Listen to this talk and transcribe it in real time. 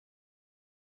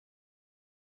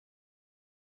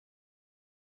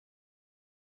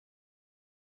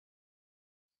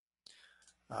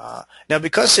Now,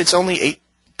 because it's only 8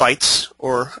 bits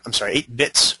or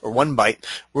 1 byte,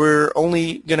 we're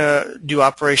only going to do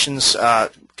operations,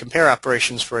 compare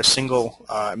operations for a single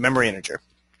memory integer.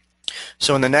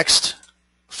 So in the next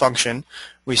function,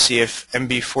 we see if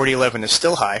MB4011 is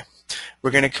still high,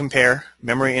 we're going to compare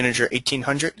memory integer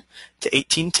 1800 to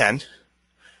 1810.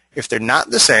 If they're not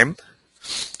the same,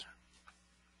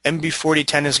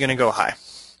 MB4010 is going to go high.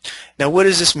 Now, what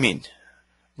does this mean?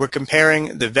 We're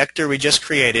comparing the vector we just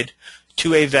created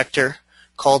to a vector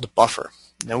called buffer.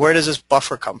 Now, where does this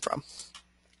buffer come from?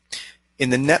 In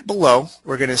the net below,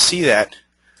 we're going to see that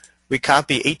we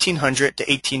copy 1800 to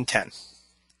 1810.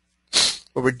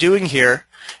 What we're doing here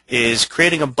is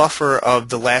creating a buffer of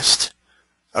the last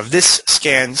of this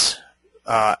scan's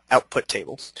output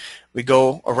table. We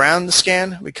go around the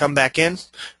scan, we come back in,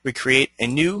 we create a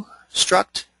new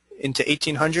struct into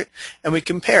 1800, and we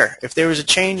compare. If there was a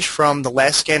change from the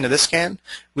last scan to this scan,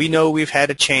 we know we've had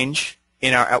a change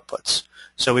in our outputs.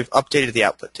 So we've updated the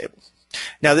output table.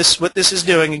 Now, what this is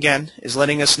doing, again, is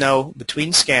letting us know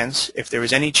between scans if there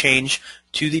was any change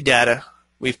to the data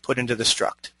we've put into the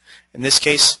struct. In this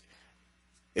case,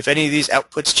 if any of these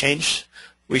outputs change,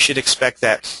 we should expect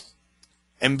that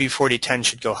MB4010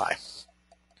 should go high.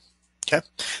 Okay?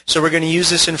 So we're going to use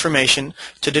this information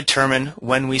to determine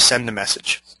when we send the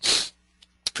message.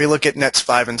 If we look at nets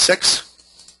 5 and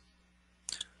 6,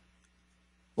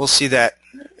 we'll see that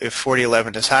if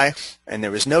 4011 is high and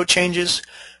there was no changes,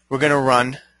 we're going to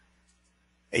run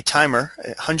a timer, a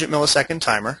 100 millisecond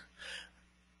timer,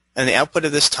 and the output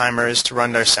of this timer is to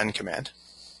run our send command.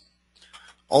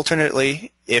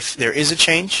 Alternately, if there is a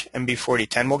change,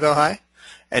 MB4010 will go high,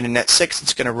 and in net 6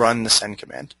 it's going to run the send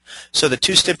command. So the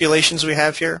two stipulations we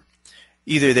have here,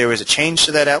 either there was a change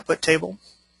to that output table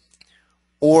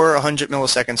or 100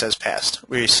 milliseconds has passed.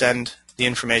 We send the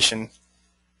information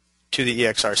to the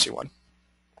EXRC1.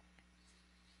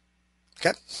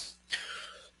 Okay?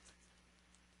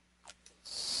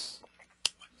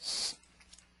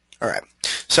 All right.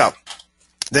 So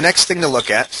the next thing to look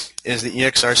at is the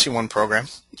EXRC1 program.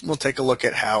 We'll take a look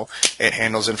at how it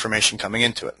handles information coming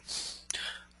into it.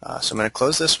 So I'm going to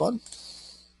close this one.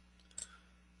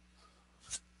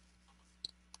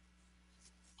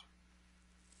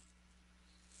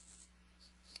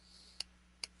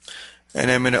 And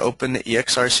I'm going to open the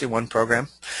EXRC1 program.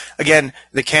 Again,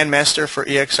 the CAN master for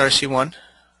EXRC1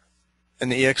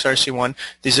 and the EXRC1,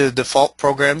 these are the default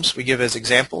programs we give as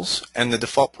examples, and the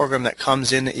default program that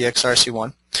comes in the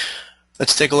EXRC1.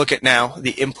 Let's take a look at now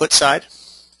the input side.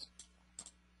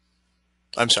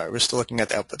 I'm sorry, we're still looking at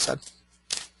the output side.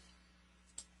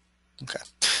 Okay,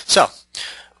 so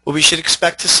what we should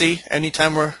expect to see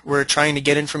anytime we're trying to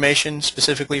get information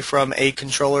specifically from a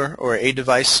controller or a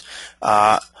device,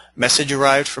 message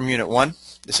arrived from Unit 1.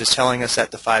 This is telling us that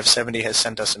the 570 has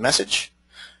sent us a message.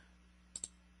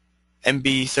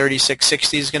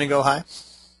 MB3660 is going to go high.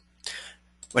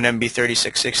 When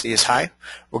MB3660 is high,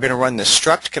 we're going to run the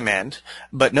struct command,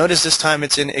 but notice this time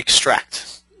it's in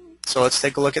extract. So let's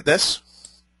take a look at this.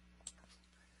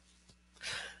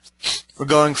 We're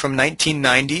going from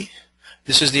 1990.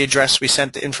 This is the address we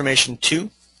sent the information to.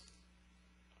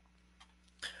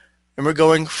 And we're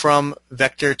going from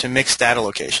vector to mixed data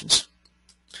locations.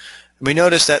 And we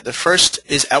notice that the first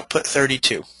is output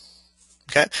 32.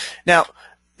 Okay? Now,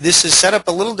 this is set up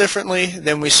a little differently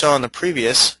than we saw in the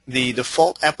previous. The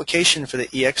default application for the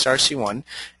EXRC1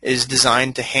 is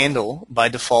designed to handle, by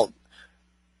default,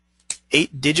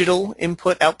 8 digital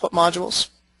input-output modules.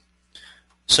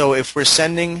 So if we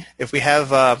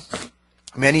have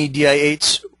many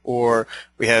DI8s, or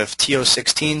we have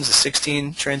TO16s, the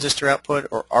 16 transistor output,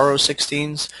 or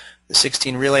RO16s, the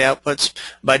 16 relay outputs,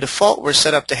 by default we're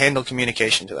set up to handle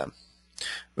communication to them.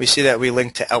 We see that we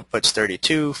link to outputs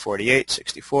 32, 48,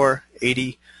 64,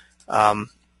 80.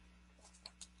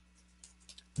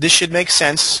 This should make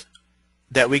sense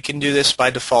that we can do this by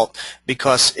default,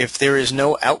 because if there is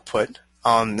no output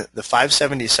on the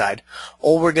 570 side,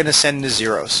 all we're going to send is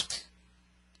zeros.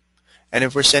 And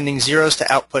if we're sending zeros to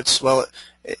outputs, well,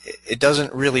 it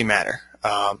doesn't really matter.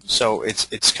 So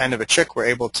it's kind of a trick we're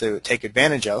able to take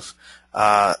advantage of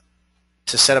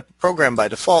to set up a program by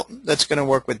default that's going to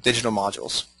work with digital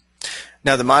modules.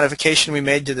 Now, the modification we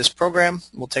made to this program,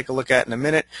 we'll take a look at in a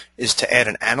minute, is to add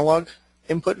an analog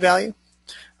input value.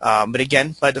 But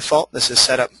again, by default, this is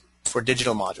set up for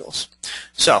digital modules.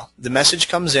 So the message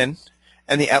comes in,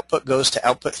 and the output goes to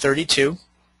output 32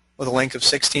 with a length of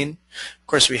 16. Of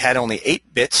course, we had only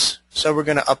 8 bits, so we're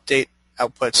going to update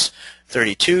outputs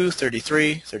 32,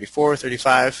 33, 34,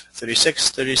 35,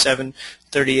 36, 37,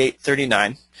 38,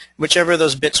 39, whichever of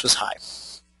those bits was high.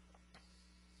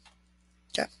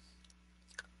 Okay.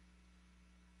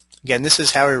 Again, this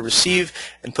is how we receive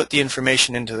and put the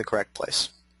information into the correct place.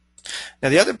 Now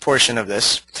the other portion of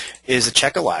this is the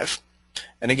check alive.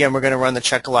 And again, we're going to run the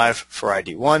check alive for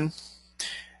ID 1.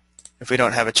 If we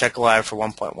don't have a check alive for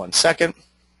 1.1 second,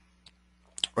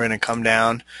 we're going to come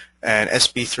down, and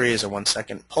SB3 is a 1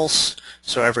 second pulse.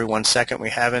 So every 1 second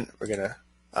we haven't, we're going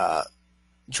to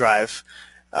drive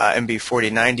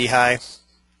MB4090 high.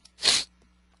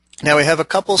 Now we have a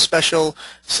couple special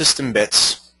system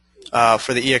bits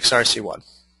for the EXRC1.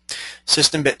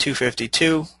 System bit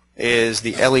 252 is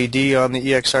the LED on the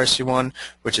EXRC1,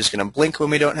 which is going to blink when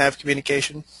we don't have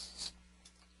communication.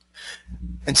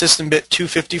 And system bit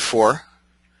 254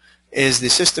 is the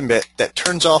system bit that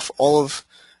turns off all of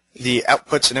the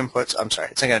outputs and inputs. I'm sorry,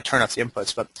 it's not going to turn off the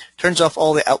inputs, but turns off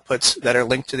all the outputs that are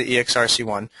linked to the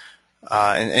EXRC1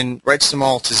 and writes them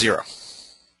all to 0.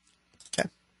 Okay.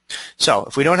 So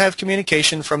if we don't have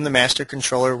communication from the master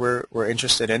controller we're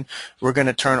interested in, we're going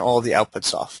to turn all of the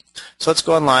outputs off. So let's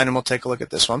go online and we'll take a look at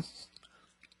this one.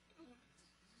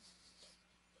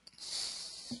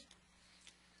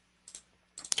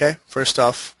 Okay, first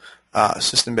off,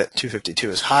 system bit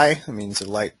 252 is high. That means the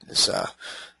light is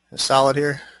solid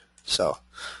here. So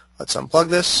let's unplug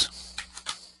this.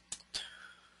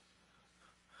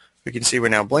 We can see we're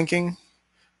now blinking,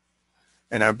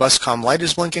 and our bus comm light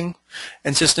is blinking,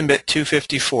 and system bit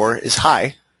 254 is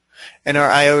high, and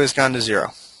our I/O has gone to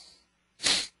 0.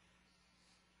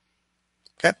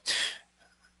 Okay.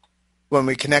 When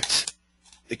we connect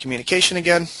the communication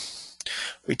again,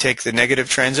 we take the negative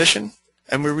transition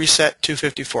and we reset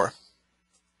 254.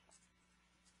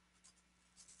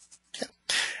 Okay.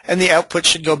 And the output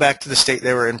should go back to the state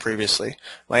they were in previously.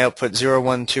 My output 0,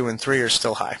 1, 2, and 3 are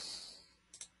still high.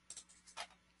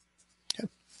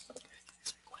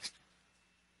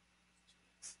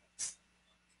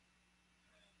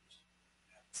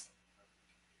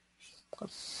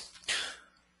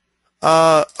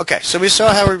 Okay, so we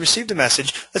saw how we received the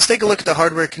message. Let's take a look at the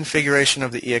hardware configuration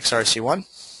of the EXRC1.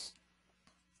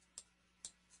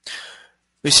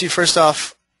 We see first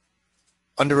off,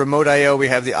 under Remote I/O, we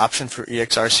have the option for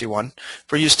EXRC1. If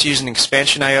we're used to using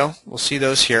expansion I/O, we'll see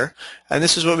those here. And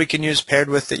this is what we can use paired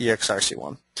with the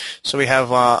EXRC1. So we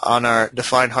have on our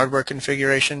defined hardware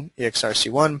configuration,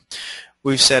 EXRC1,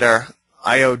 we've set our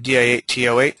I/O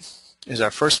DI8T08 is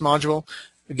our first module.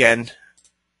 Again,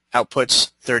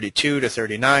 outputs 32 to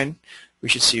 39. We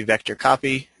should see vector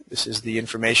copy. This is the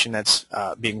information that's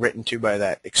being written to by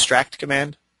that extract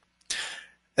command.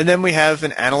 And then we have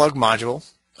an analog module,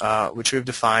 which we've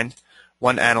defined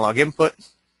one analog input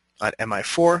on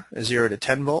MI4, 0 to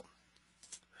 10 volt,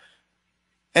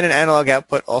 and an analog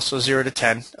output also 0 to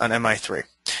 10 on MI3.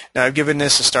 Now I've given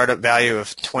this a startup value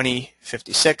of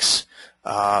 2056.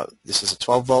 This is a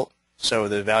 12 volt, so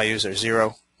the values are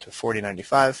 0 to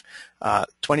 4095.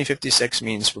 2056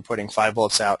 means we're putting 5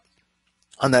 volts out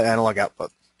on that analog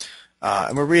output.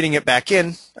 And we're reading it back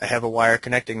in. I have a wire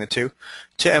connecting the two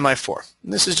to MI4.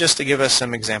 And this is just to give us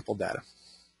some example data.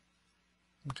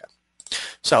 Okay.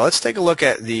 So let's take a look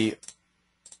at the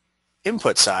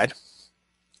input side.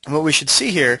 And what we should see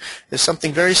here is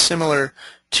something very similar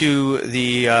to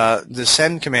the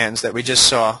send commands that we just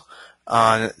saw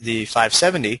on the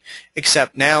 570,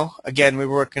 except now, again, we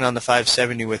were working on the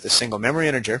 570 with a single memory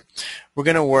integer. We're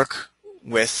going to work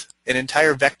with an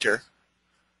entire vector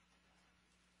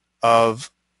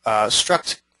of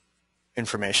struct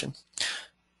information.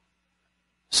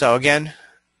 So again,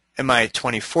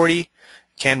 MI2040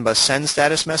 CANbus send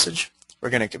status message.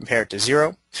 We're going to compare it to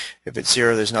 0. If it's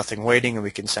 0, there's nothing waiting and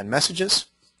we can send messages.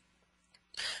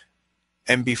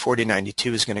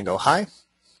 MB4092 is going to go high.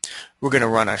 We're going to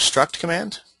run our struct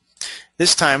command.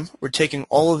 This time, we're taking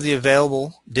all of the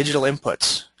available digital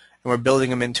inputs and we're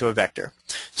building them into a vector.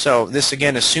 So this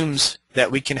again assumes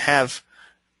that we can have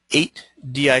 8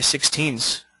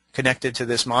 DI16s connected to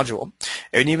this module.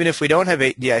 And even if we don't have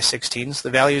 8 DI16s, the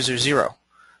values are 0.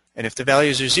 And if the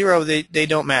values are 0, they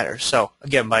don't matter. So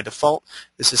again, by default,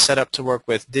 this is set up to work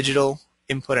with digital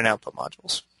input and output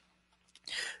modules.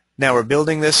 Now we're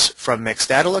building this from mixed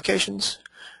data locations.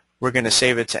 We're going to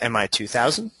save it to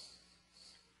MI2000.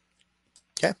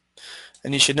 Okay,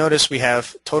 and you should notice we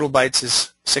have total bytes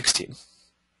is 16.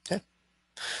 Okay,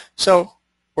 so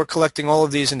we're collecting all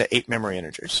of these into 8 memory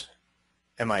integers.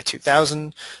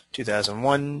 MI2000,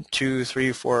 2001, 2,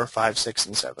 3, 4, 5, 6,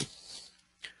 and 7.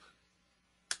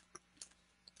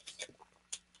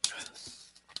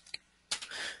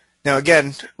 Now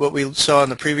again, what we saw in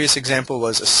the previous example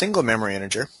was a single memory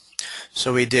integer.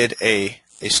 So we did a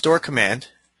store command,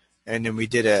 and then we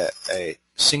did a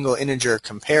single integer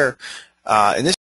compare. In this